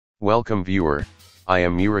Welcome viewer, I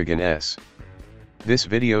am Murugan S. This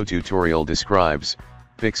video tutorial describes,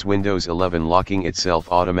 fix Windows 11 locking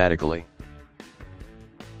itself automatically.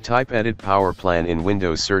 Type Edit Power Plan in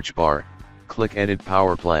Windows search bar, click Edit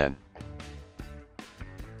Power Plan.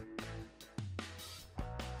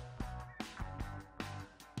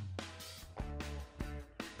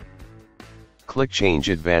 Click Change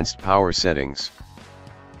Advanced Power Settings.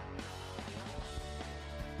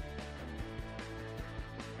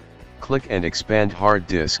 Click and expand hard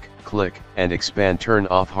disk, click and expand turn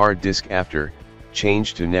off hard disk after,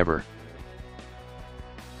 change to never.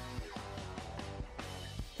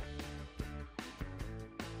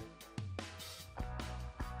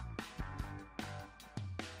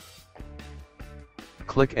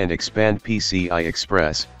 Click and expand PCI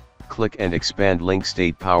Express, click and expand Link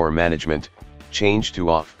State Power Management, change to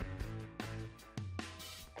off.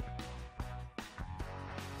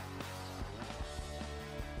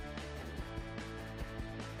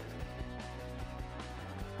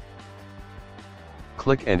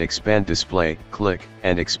 Click and expand display, click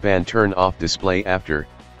and expand turn off display after,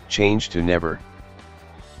 change to never.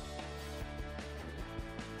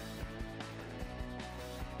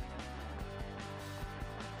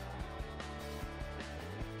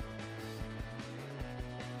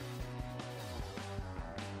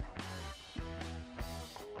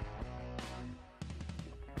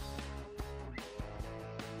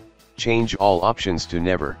 Change all options to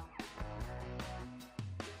never.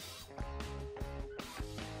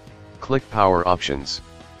 Click Power Options.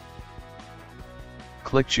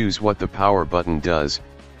 Click Choose what the power button does,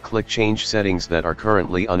 click Change settings that are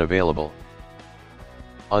currently unavailable.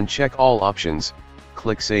 Uncheck all options,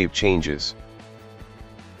 click Save Changes.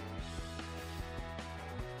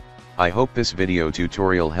 I hope this video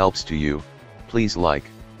tutorial helps to you. Please like,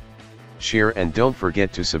 share and don't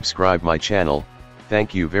forget to subscribe my channel.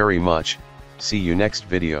 Thank you very much, see you next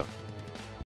video.